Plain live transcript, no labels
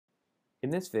In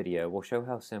this video, we'll show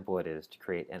how simple it is to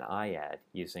create an iAd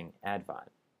using AdVine.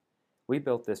 We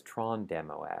built this Tron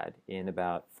demo ad in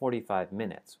about 45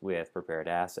 minutes with prepared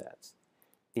assets.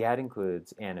 The ad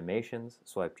includes animations,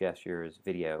 swipe gestures,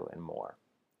 video, and more.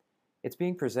 It's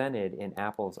being presented in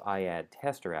Apple's iAd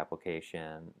tester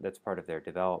application that's part of their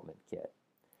development kit.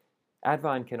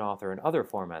 AdVine can author in other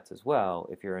formats as well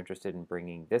if you're interested in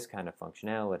bringing this kind of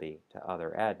functionality to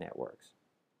other ad networks.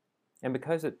 And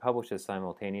because it publishes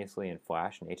simultaneously in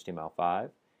Flash and HTML5,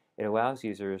 it allows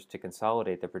users to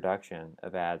consolidate the production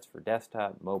of ads for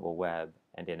desktop, mobile web,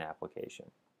 and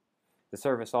in-application. The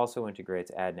service also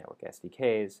integrates ad network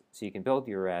SDKs, so you can build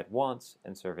your ad once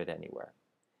and serve it anywhere.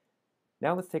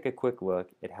 Now let's take a quick look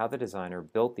at how the designer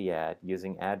built the ad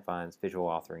using AdVine's visual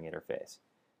authoring interface.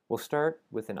 We'll start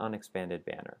with an unexpanded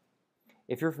banner.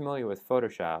 If you're familiar with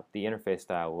Photoshop, the interface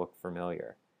style will look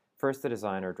familiar. First, the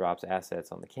designer drops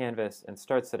assets on the canvas and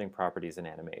starts setting properties and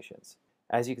animations.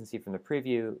 As you can see from the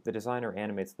preview, the designer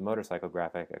animates the motorcycle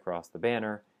graphic across the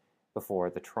banner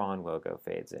before the Tron logo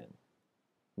fades in.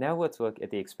 Now let's look at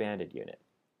the expanded unit.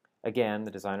 Again, the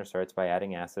designer starts by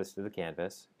adding assets to the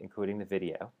canvas, including the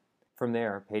video. From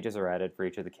there, pages are added for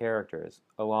each of the characters,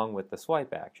 along with the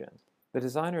swipe actions. The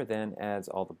designer then adds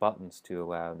all the buttons to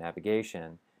allow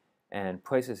navigation and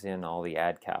places in all the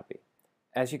ad copy.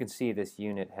 As you can see, this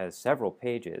unit has several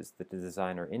pages that the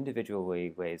designer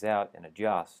individually lays out and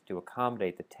adjusts to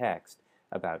accommodate the text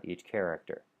about each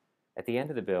character. At the end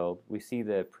of the build, we see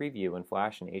the preview in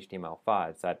Flash and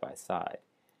HTML5 side by side.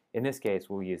 In this case,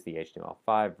 we'll use the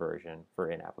HTML5 version for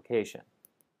in-application.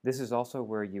 This is also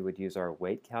where you would use our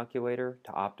weight calculator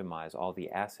to optimize all the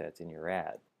assets in your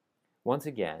ad. Once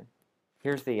again,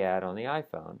 here's the ad on the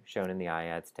iPhone shown in the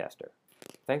iAds tester.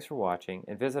 Thanks for watching,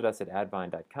 and visit us at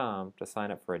advine.com to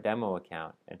sign up for a demo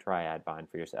account and try AdVine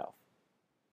for yourself.